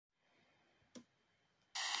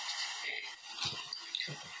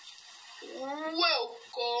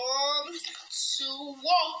Welcome to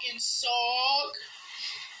Walking Song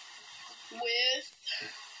with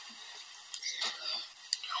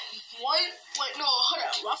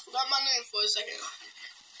I forgot my name for a second.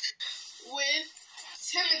 With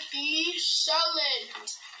Timothy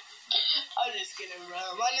Shelland. I'm just kidding, bro.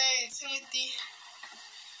 My name is Timothy.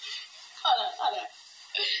 Hold up.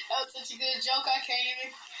 That was such a good joke. I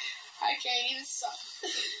can't even stop.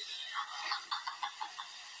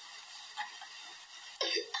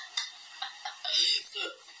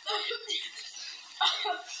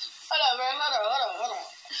 Hold up, man. Hold up.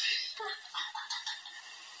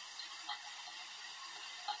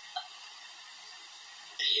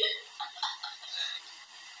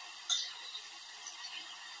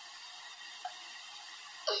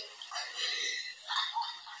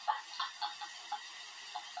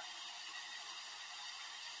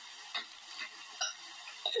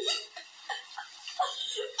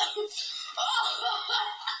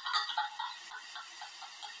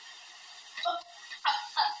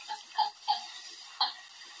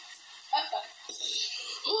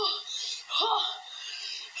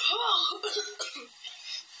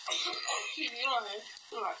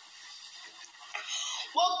 Alright.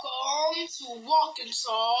 Welcome to Walking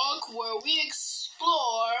Talk, where we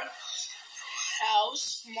explore how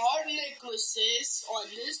smart Nicholas is on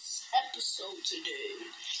this episode today.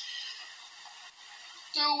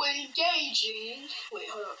 Through engaging... Wait,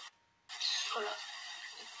 hold up.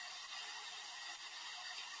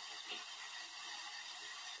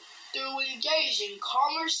 Through engaging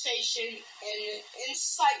conversation and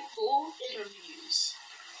insightful interviews.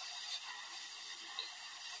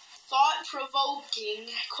 Thought-provoking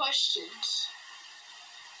questions.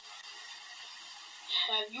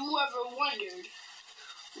 Have you ever wondered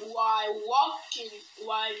why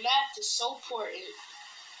math is so important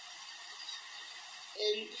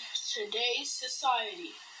in today's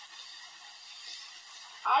society?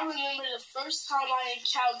 I remember the first time I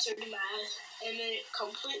encountered math, and it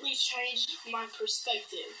completely changed my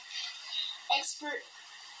perspective. Expert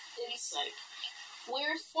insight.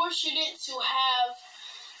 We're fortunate to have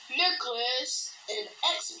Nicholas, an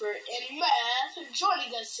expert in math,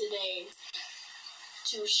 joining us today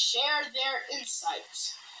to share their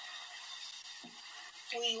insights.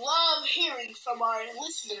 We love hearing from our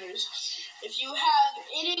listeners. If you have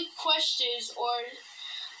any questions or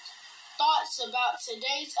thoughts about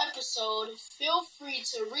today's episode, feel free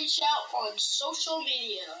to reach out on social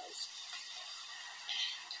media.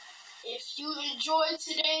 If you enjoyed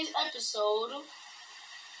today's episode,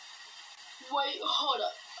 wait, hold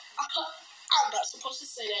up. I'm not supposed to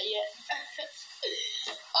say that yet.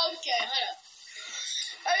 Okay, hold up.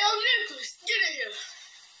 Hey, yo, Nicholas, get in here.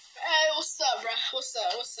 Hey, what's up, bro? What's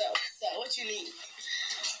up? What you need?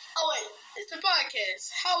 Oh, wait, it's a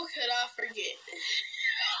podcast. How could I forget?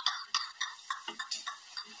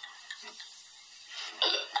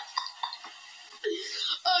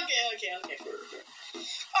 Okay.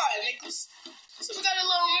 Alright, Nicholas. So we got a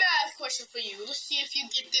little math question for you. Let's see if you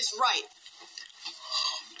get this right.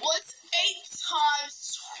 What's 8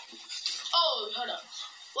 times... Oh, hold up.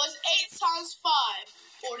 What's 8 times 5?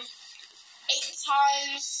 40. 8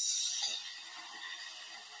 times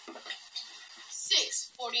 6,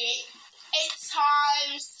 48. 8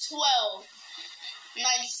 times 12,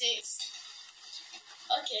 96.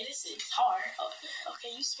 Okay, this is hard. Oh, okay,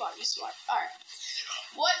 you smart. Alright.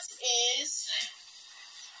 What is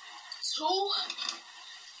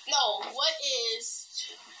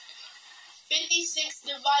 56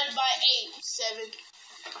 divided by 8? 7.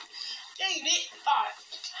 Dang it. Alright.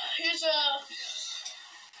 Here's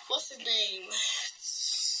what's the name?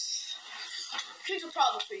 Here's a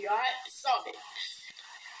problem for you, alright? Solve it.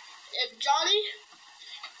 If Johnny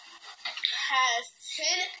has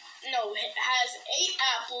 8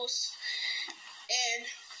 apples and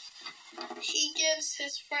he gives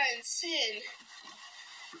his friend 10,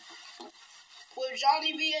 will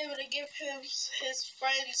Johnny be able to give his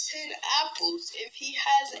friend 10 apples if he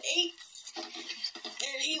has 8?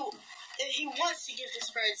 And he wants to give his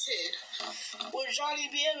friend 10. Will Johnny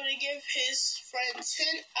be able to give his friend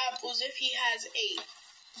 10 apples if he has 8?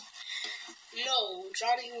 No,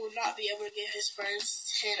 Johnny will not be able to give his friends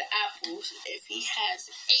 10 apples if he has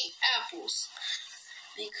 8 apples.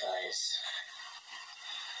 Because...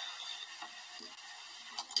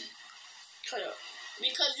 Hold up.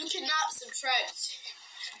 Because you cannot subtract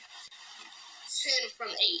 10 from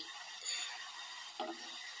 8.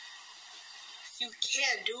 You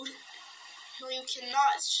can, dude. No, you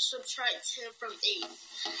cannot subtract 10 from 8.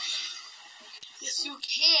 Yes, you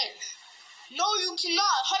can. No, you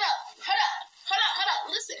cannot. Hold up.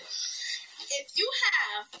 Listen.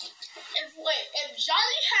 If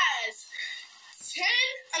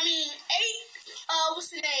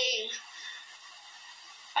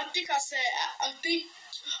I think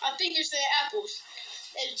you're saying apples.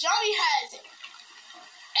 If Johnny has 8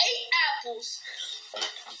 apples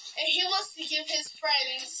and he wants to give his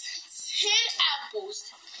friends 10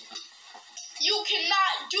 apples, you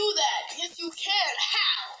cannot do that. Yes, you can.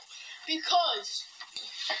 How? Because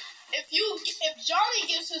if Johnny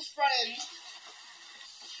gives his friend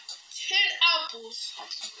 10 apples,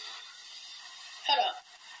 hold up.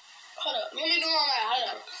 Let me do my math. Hold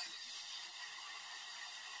up.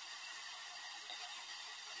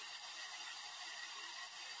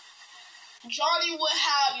 Johnny would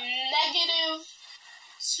have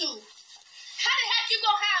 -2. How the heck you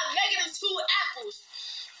gonna have -2 apples?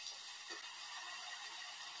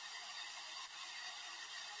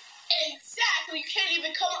 Exactly. You can't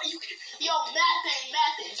even come up. Yo,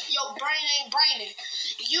 math ain't. Yo, brain ain't braining.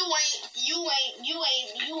 You ain't. You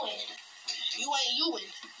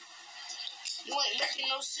ain't making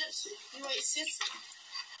no sense. You ain't sense.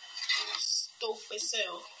 Stupid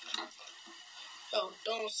cell. Yo,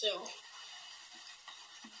 don't sell.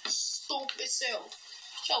 Stupid cell.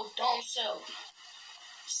 Yo, don't sell.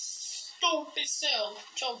 Stupid cell.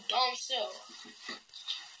 Yo, don't sell.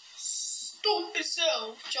 Stupid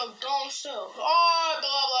cell. Yo, don't sell. Oh,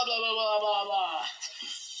 blah, blah, blah, blah, blah, blah, blah.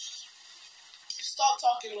 Stop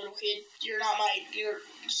talking, little kid. You're not my...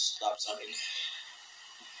 Stop talking.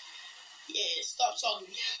 Yeah, stop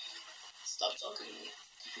talking. Stop talking to me.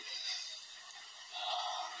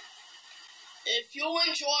 If you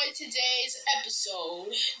enjoyed today's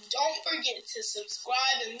episode, don't forget to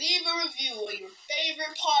subscribe and leave a review on your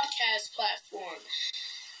favorite podcast platform.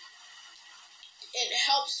 It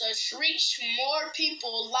helps us reach more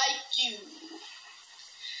people like you.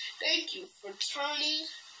 Thank you for tuning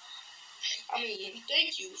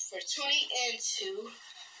into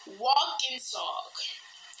Walk and Talk.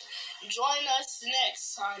 Join us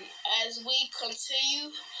next time as we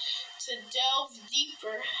continue to delve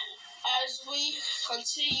deeper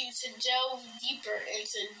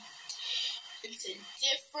into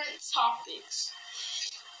different topics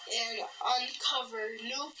and uncover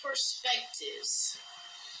new perspectives.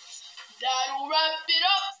 That'll wrap it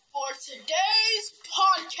up for today's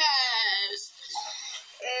podcast.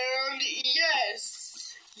 And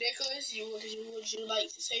yes, Nicholas, would you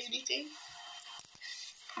like to say anything?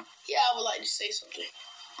 Yeah, I would like to say something.